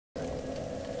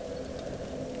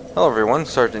Hello everyone,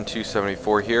 Sergeant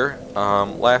 274 here.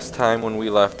 Last time when we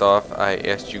left off, I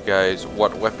asked you guys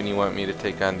what weapon you want me to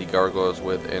take on the Gargoyles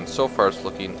with, and so far it's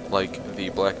looking like the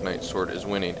Black Knight Sword is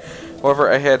winning.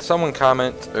 However, I had someone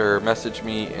comment or message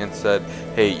me and said,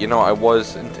 hey, you know, I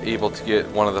wasn't able to get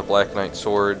one of the Black Knight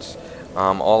Swords.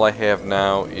 All I have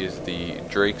now is the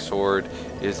Drake Sword.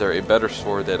 Is there a better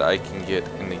sword that I can get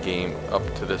in the game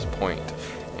up to this point?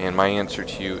 And my answer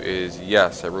to you is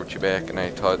yes. I wrote you back and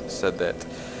I said that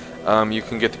you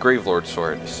can get the Gravelord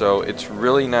Sword. So it's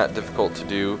really not difficult to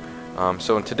do.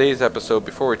 So in today's episode,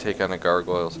 before we take on the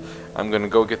Gargoyles, I'm going to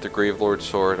go get the Gravelord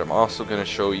Sword. I'm also going to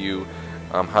show you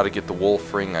how to get the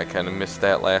Wolf Ring. I kind of missed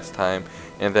that last time.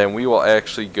 And then we will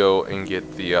actually go and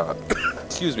get the,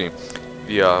 excuse me,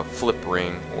 the Flip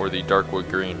Ring, or the Darkwood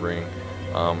Green Ring,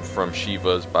 from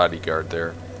Shiva's bodyguard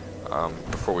there,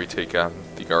 before we take on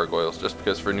the Gargoyles. Just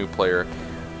because for a new player,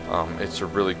 it's a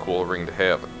really cool ring to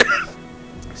have.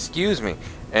 Excuse me,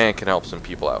 and can help some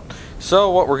people out.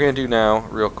 So what we're going to do now,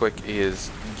 real quick,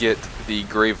 is get the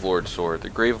Gravelord Sword. The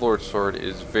Gravelord Sword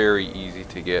is very easy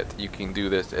to get. You can do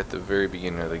this at the very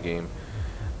beginning of the game,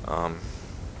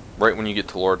 right when you get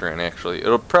to Lordran. Actually,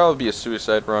 it'll probably be a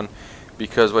suicide run,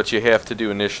 because what you have to do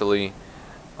initially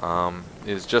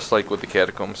is just like with the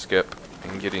Catacomb Skip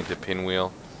and getting to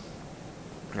Pinwheel.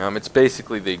 It's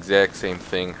basically the exact same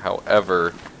thing.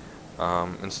 However,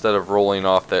 instead of rolling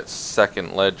off that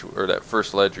second ledge, or that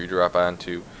first ledge you drop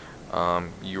onto,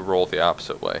 you roll the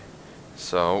opposite way.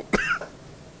 So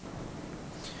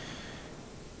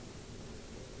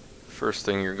first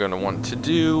thing you're going to want to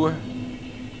do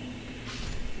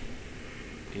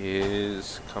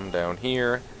is come down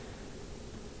here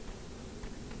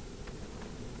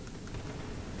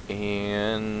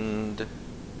and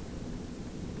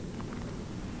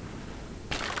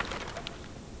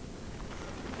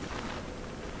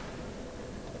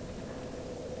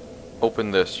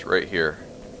open this right here,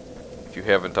 if you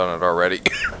haven't done it already.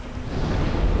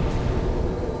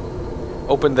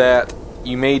 Open that.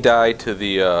 You may die to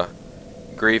the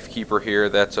Gravekeeper here.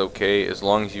 That's okay, as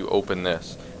long as you open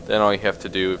this. Then all you have to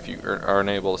do, if you are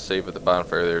unable to save at the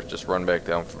bonfire there, is just run back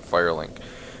down from Firelink.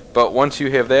 But once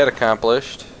you have that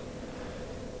accomplished,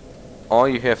 all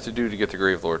you have to do to get the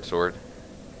Gravelord Sword,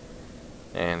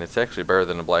 and it's actually better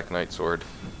than the Black Knight Sword,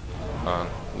 at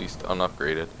least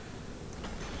unupgraded,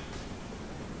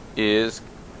 is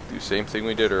do the same thing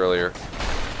we did earlier.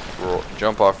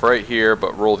 Jump off right here,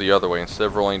 but roll the other way. Instead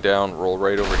of rolling down, roll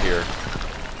right over here.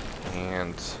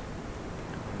 And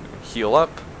heal up.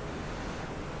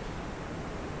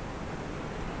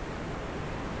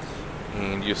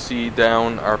 And you see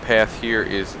down our path here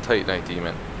is the Titanite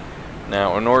Demon.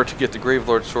 Now, in order to get the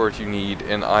Gravelord Sword, you need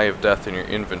an Eye of Death in your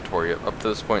inventory. Up to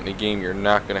this point in the game, you're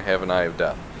not going to have an Eye of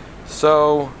Death.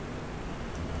 So,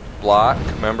 block.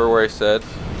 Remember where I said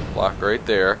block right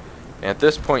there. And at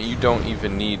this point, you don't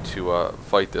even need to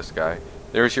fight this guy.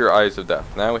 There's your Eyes of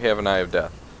Death. Now we have an Eye of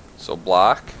Death. So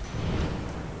block,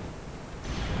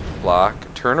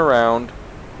 block, turn around,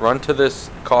 run to this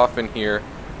coffin here,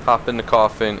 hop in the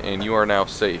coffin, and you are now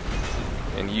safe.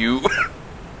 And you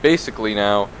basically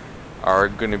now are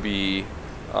going to be,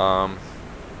 well,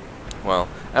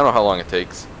 I don't know how long it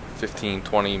takes, 15,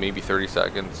 20, maybe 30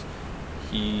 seconds.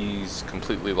 He's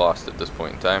completely lost at this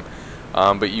point in time.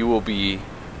 But you will be,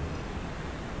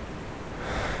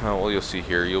 well, you'll see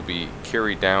here, you'll be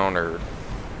carried down or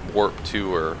warped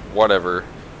to or whatever.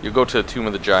 You'll go to the Tomb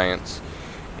of the Giants,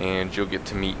 and you'll get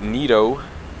to meet Nito,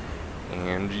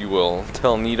 and you will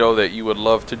tell Nito that you would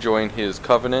love to join his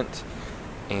covenant,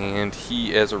 and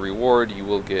he, as a reward, you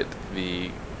will get a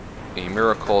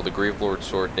miracle, the Gravelord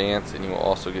Sword Dance, and you will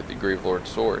also get the Gravelord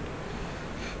Sword.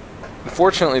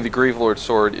 Unfortunately, the Gravelord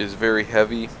Sword is very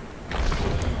heavy,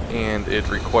 and it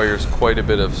requires quite a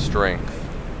bit of strength.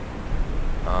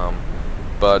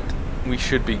 But we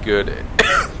should be good at,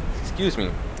 excuse me,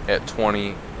 at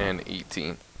 20 and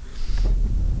 18.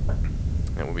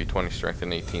 It will be 20 strength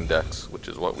and 18 dex, which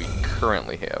is what we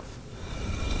currently have.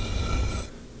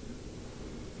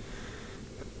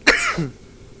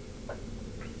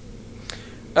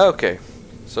 Okay,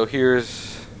 so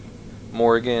here's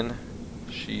Morgan.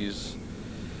 She's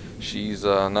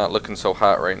not looking so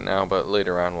hot right now, but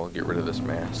later on we'll get rid of this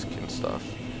mask and stuff.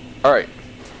 Alright,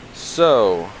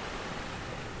 so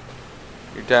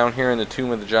you're down here in the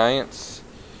Tomb of the Giants.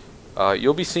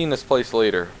 You'll be seeing this place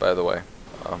later, by the way.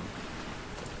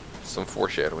 Some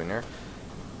foreshadowing there.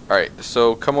 Alright,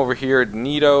 so come over here,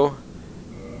 Nito,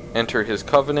 enter his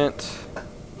covenant,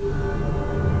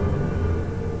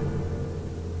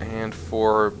 and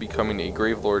for becoming a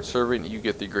Gravelord servant, you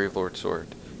get the Gravelord Sword,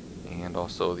 and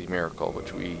also the miracle,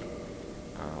 which we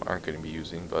aren't going to be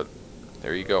using, but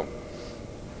there you go.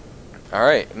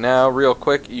 Alright, now real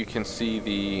quick, you can see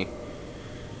the...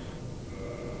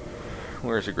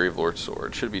 Where's the Gravelord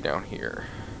Sword? Should be down here.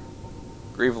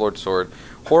 Gravelord Sword.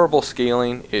 Horrible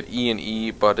scaling at E and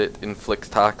E, but it inflicts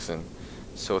toxin.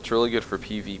 So it's really good for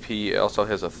PvP. It also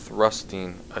has a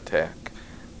thrusting attack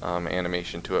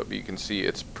animation to it, but you can see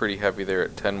it's pretty heavy there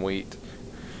at 10 weight.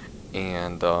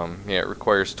 And yeah, it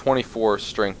requires 24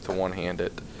 strength to one-hand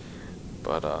it.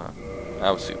 But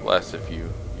obviously less if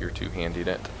you're two-handing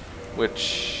it.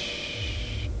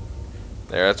 Which,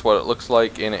 there, that's what it looks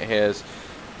like, and it has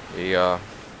a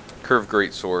curved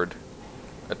greatsword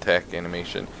attack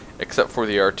animation, except for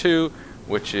the R2,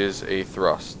 which is a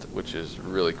thrust, which is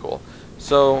really cool.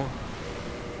 So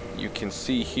you can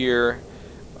see here,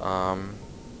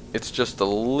 it's just a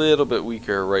little bit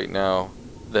weaker right now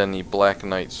than the Black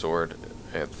Knight Sword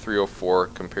at 304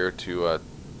 compared to,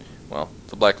 well,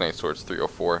 the Black Knight Sword's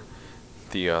 304.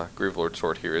 The Gravelord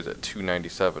Sword here is at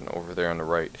 297 over there on the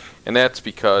right, and that's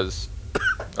because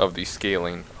of the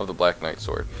scaling of the Black Knight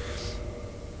Sword.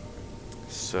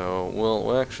 So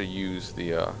we'll actually use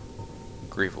the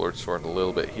Gravelord Sword a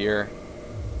little bit here.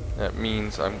 That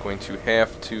means I'm going to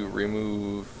have to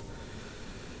remove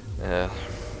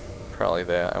probably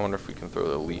that. I wonder if we can throw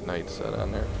the Elite Knight set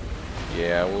on there.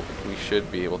 Yeah, we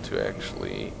should be able to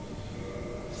actually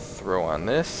throw on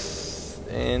this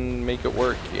and make it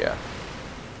work. Yeah.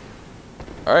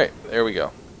 Alright, there we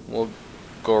go. We'll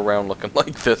go around looking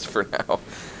like this for now.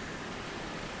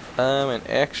 And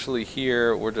actually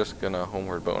here, we're just gonna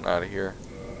homeward bone out of here.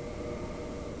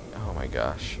 Oh my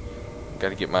gosh.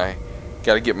 Gotta get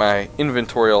my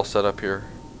inventory all set up here.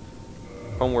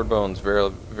 Homeward bone's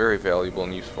very valuable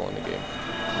and useful in the game.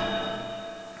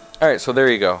 Alright, so there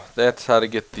you go. That's how to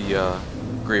get the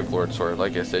Gravelord Sword.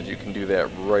 Like I said, you can do that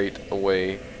right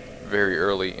away, very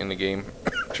early in the game.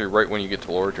 Actually, right when you get to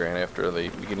Lordran after the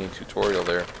beginning tutorial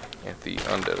there at the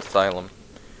Undead Asylum.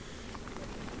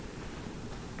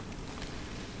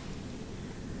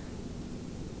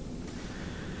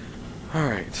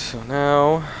 Alright, so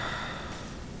now...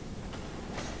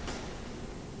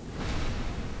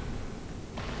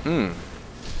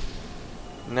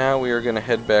 Now we are going to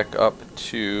head back up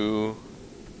to...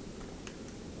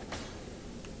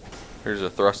 Here's a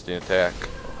thrusting attack.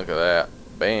 Look at that.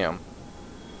 Bam.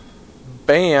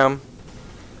 Bam.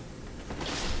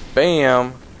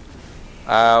 Bam.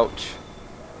 Ouch.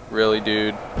 Really,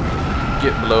 dude?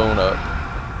 Get blown up.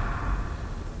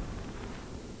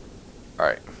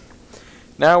 Alright.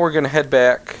 Now we're going to head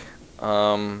back.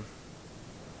 Going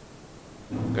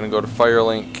to go to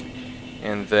Firelink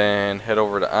and then head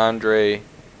over to Andre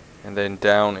and then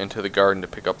down into the garden to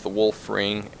pick up the wolf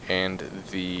ring and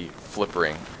the flip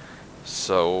ring.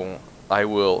 So I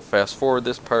will fast forward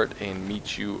this part and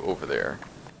meet you over there.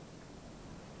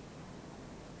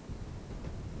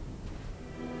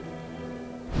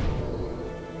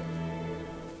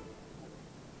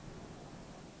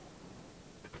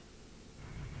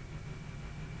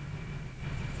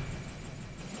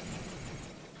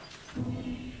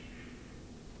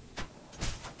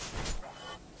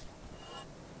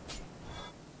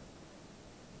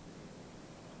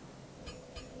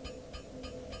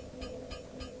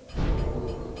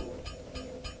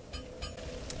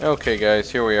 Okay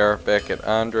guys, here we are back at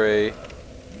Andre,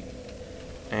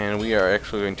 and we are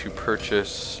actually going to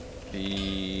purchase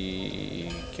the...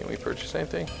 Can we purchase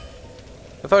anything?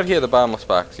 I thought he had the bottomless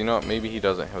box. You know what, maybe he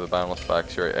doesn't have the bottomless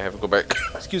box. You're right, I have to go back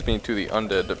excuse me, to the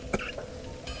undead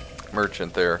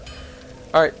merchant there.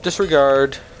 Alright,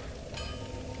 disregard.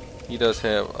 He does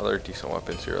have other decent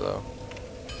weapons here though.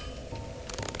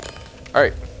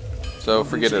 Alright, so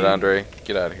forget it, Andre.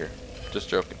 Get out of here. Just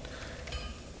joking.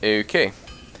 Okay.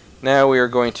 Now we are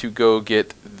going to go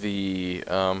get the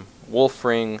wolf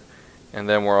ring, and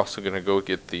then we're also going to go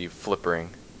get the flip ring.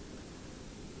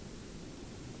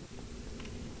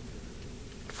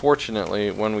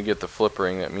 Fortunately, when we get the flip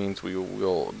ring, that means we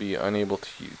will be unable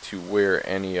to wear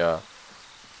any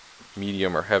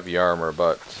medium or heavy armor,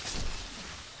 but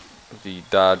the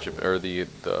dodge or the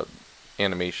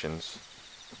animations,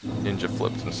 ninja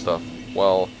flips and stuff,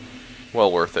 well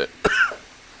worth it.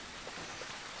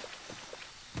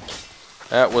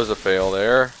 That was a fail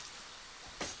there.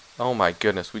 Oh my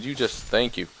goodness, would you just...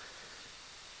 Thank you.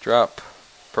 Drop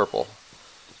purple.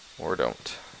 Or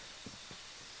don't.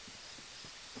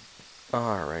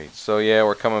 Alright, so yeah,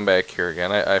 we're coming back here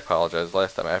again. I apologize.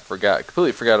 Last time I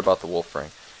completely forgot about the wolf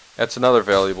ring. That's another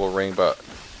valuable ring, but...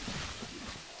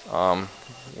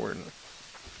 We're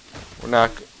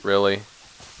not really...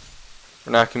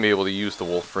 We're not going to be able to use the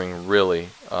wolf ring, really,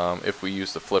 if we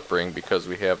use the flip ring, because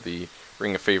we have the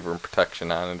ring of favor and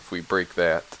protection on, and if we break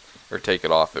that or take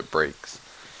it off, it breaks.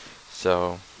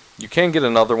 So you can get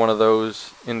another one of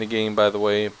those in the game, by the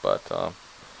way, but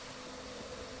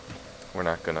we're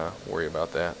not gonna worry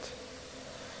about that.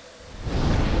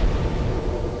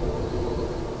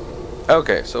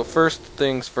 Okay, so first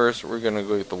things first, we're gonna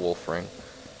go get the wolf ring.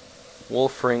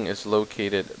 Wolf ring is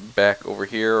located back over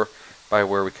here by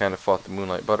where we kind of fought the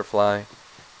moonlight butterfly.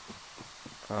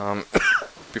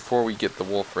 Before we get the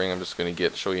wolf ring, I'm just going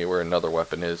to show you where another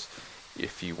weapon is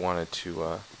if you wanted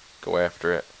to go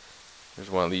after it. There's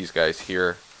one of these guys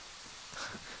here.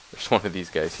 There's one of these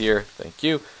guys here. Thank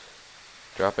you.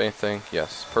 Drop anything?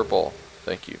 Yes. Purple.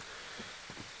 Thank you.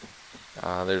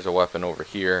 There's a weapon over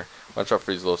here. Watch out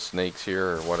for these little snakes here,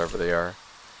 or whatever they are.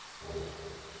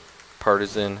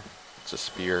 Partisan. It's a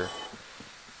spear.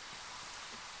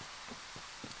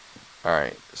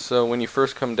 Alright, so when you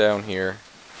first come down here,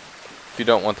 if you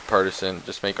don't want the partisan,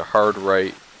 just make a hard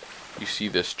right. You see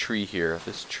this tree here.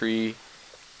 This tree,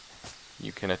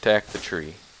 you can attack the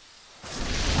tree.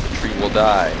 The tree will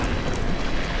die.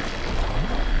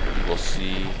 You will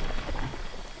see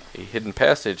a hidden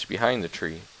passage behind the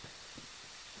tree.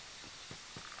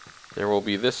 There will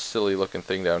be this silly looking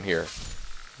thing down here,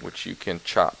 which you can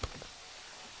chop.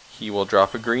 He will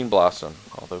drop a green blossom,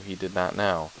 although he did not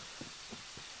now.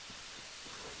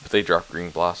 But they drop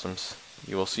green blossoms.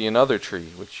 You will see another tree,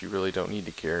 which you really don't need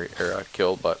to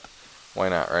kill, but why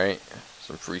not, right?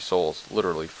 Some free souls,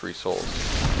 literally free souls.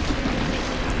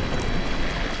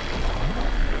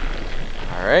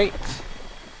 Alright,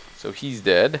 so he's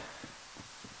dead.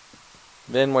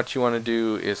 Then what you want to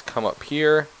do is come up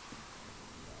here,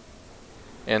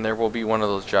 and there will be one of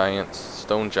those giants,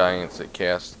 stone giants that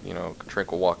cast,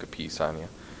 Tranquil Walk of Peace on you.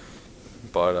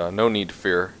 But no need to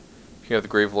fear. If you have the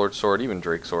Gravelord Sword, even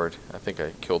Drake Sword. I think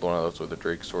I killed one of those with a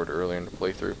Drake Sword earlier in the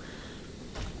playthrough.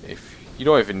 If you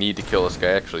don't even need to kill this guy,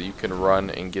 actually, you can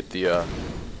run and get the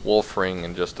wolf ring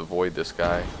and just avoid this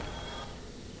guy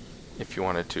if you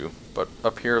wanted to. But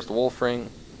up here is the wolf ring.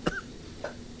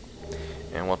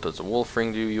 And what does the wolf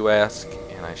ring do, you ask?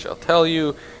 And I shall tell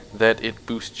you that it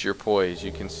boosts your poise.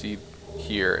 You can see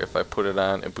here, if I put it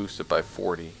on, it boosts it by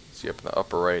 40. See up in the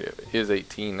upper right, it is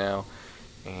 18 now,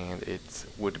 and it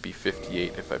would be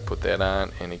 58 if I put that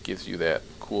on, and it gives you that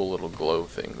cool little glow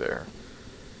thing there.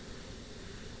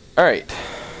 Alright,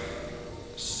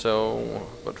 so,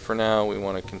 but for now we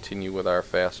want to continue with our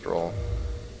fast roll.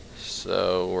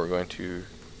 So we're going to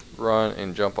run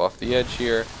and jump off the edge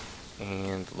here,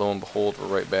 and lo and behold, we're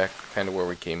right back kind of where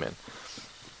we came in.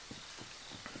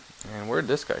 And where did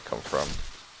this guy come from?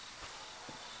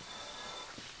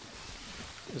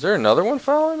 Is there another one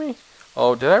following me?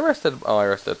 Oh, did I rest at... Oh, I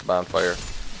rested at the bonfire.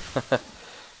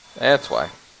 That's why.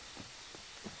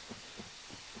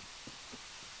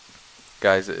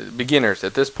 Guys, beginners,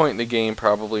 at this point in the game,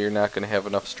 probably you're not going to have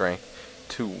enough strength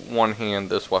to one-hand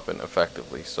this weapon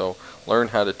effectively. So, learn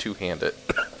how to two-hand it.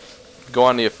 Go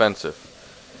on the offensive.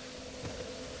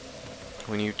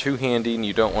 When you're two-handing,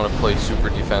 you don't want to play super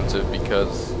defensive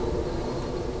because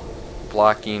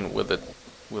blocking with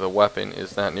a weapon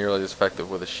is not nearly as effective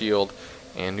with a shield,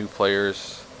 and new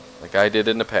players, like I did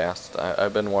in the past,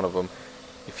 I've been one of them,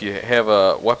 if you have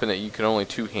a weapon that you can only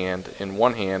two-hand in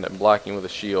one hand and blocking with a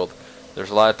shield, there's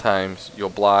a lot of times you'll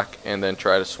block and then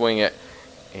try to swing it,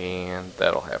 and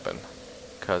that'll happen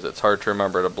because it's hard to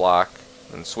remember to block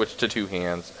and switch to two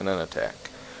hands and then attack.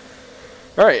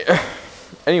 Alright,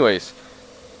 anyways,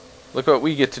 look what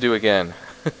we get to do again.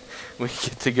 We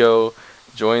get to go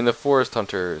join the forest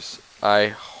hunters. I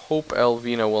hope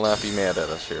Elvina will not be mad at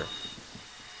us here.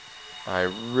 I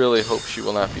really hope she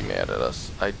will not be mad at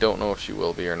us. I don't know if she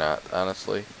will be or not,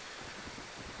 honestly.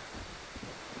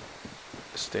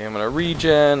 Stamina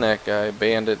regen. That guy,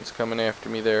 bandit, is coming after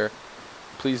me there.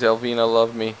 Please, Elvina,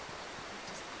 love me.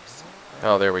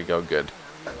 Oh, there we go. Good.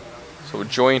 So we'll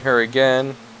join her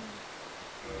again.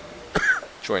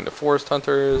 Join the forest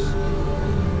hunters.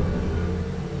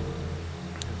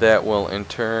 That will, in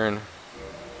turn,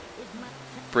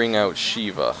 bring out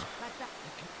Shiva.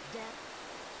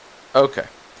 Okay,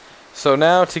 so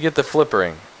now to get the flip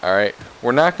ring. Alright,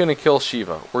 we're not going to kill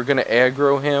Shiva. We're going to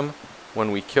aggro him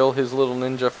when we kill his little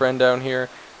ninja friend down here,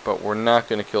 but we're not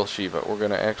going to kill Shiva. We're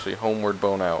going to actually homeward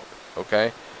bone out.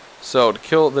 Okay, so to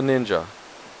kill the ninja.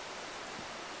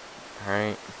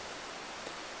 Alright,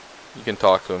 you can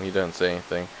talk to him, he doesn't say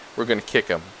anything. We're going to kick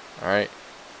him. Alright,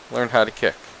 learn how to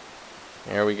kick.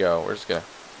 There we go. We're just going to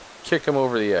kick him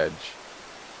over the edge.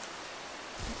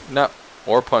 No,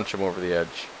 or punch him over the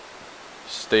edge.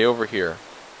 Stay over here.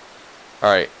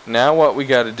 Alright, now what we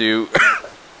got to do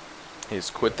is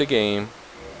quit the game,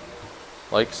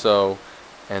 like so,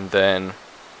 and then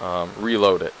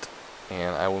reload it.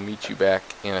 And I will meet you back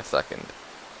in a second.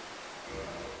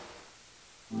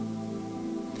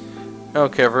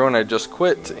 Okay everyone, I just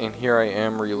quit, and here I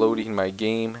am reloading my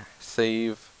game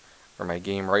save, or my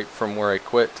game right from where I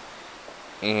quit.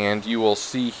 And you will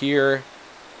see here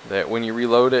that when you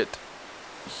reload it,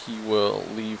 he will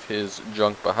leave his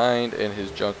junk behind, and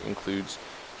his junk includes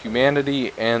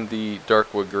humanity and the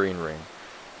Darkwood Green Ring.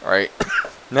 Alright,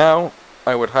 now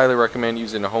I would highly recommend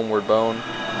using a Homeward Bone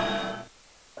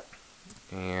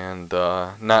and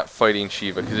not fighting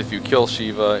Shiva, because if you kill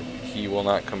Shiva, he will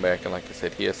not come back, and like I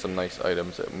said, he has some nice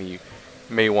items that you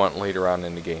may want later on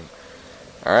in the game.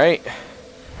 Alright,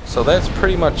 so that's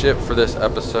pretty much it for this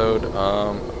episode.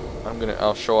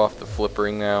 I'll show off the flip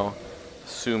ring now,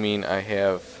 assuming I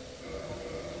have,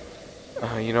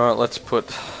 you know what, let's put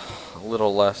a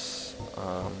little less,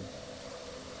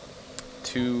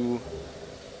 2,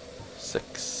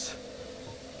 6,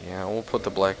 yeah, we'll put the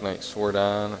Black Knight Sword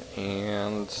on,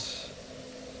 and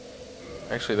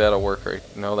actually that'll work, right?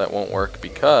 No, that won't work,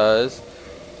 because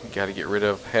we gotta get rid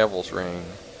of Havel's Ring,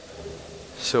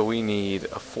 so we need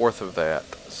a fourth of that,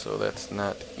 so that's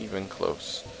not even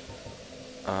close.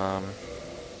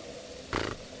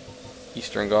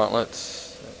 Eastern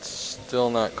Gauntlets, that's still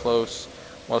not close.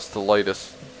 What's the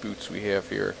lightest boots we have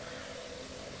here?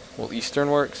 Will Eastern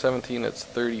work? 17, that's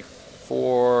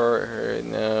 34.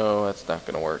 No, that's not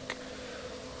gonna work.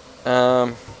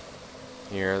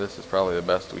 Here, this is probably the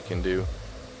best we can do.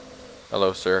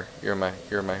 Hello sir, you're my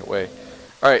way.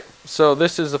 Alright, so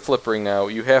this is the flip ring now.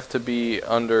 You have to be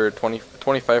under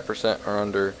 25% or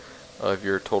under of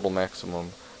your total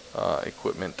maximum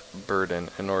equipment burden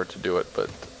in order to do it, but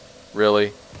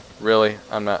really,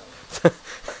 I'm not.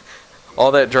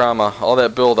 All that drama, all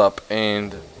that build up,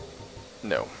 and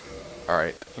no.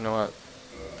 Alright, you know what?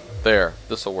 There,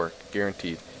 this'll work,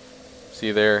 guaranteed.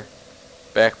 See there?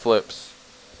 Back flips,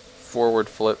 forward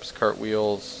flips,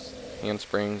 cartwheels,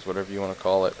 handsprings, whatever you want to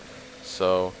call it.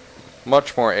 So,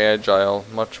 much more agile,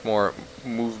 much more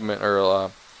movement,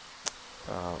 or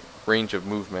range of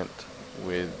movement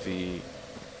with the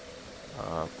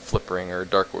flip ring or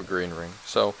Darkwood Green Ring.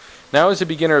 So now as a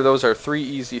beginner, those are 3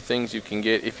 easy things you can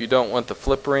get. If you don't want the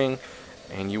flip ring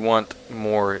and you want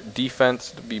more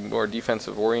defense, to be more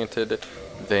defensive oriented,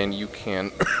 then you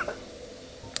can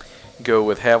go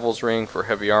with Havel's Ring for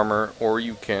heavy armor, or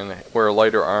you can wear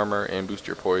lighter armor and boost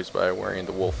your poise by wearing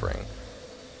the Wolf Ring.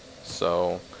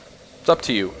 So it's up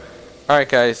to you. Alright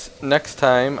guys, next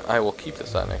time I will keep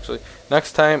this on actually.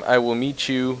 Next time I will meet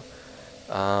you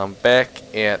back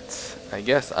at, I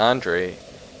guess, Andre,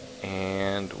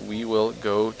 and we will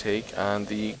go take on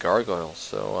the Gargoyles.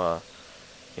 So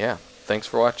yeah, thanks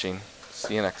for watching.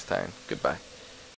 See you next time. Goodbye.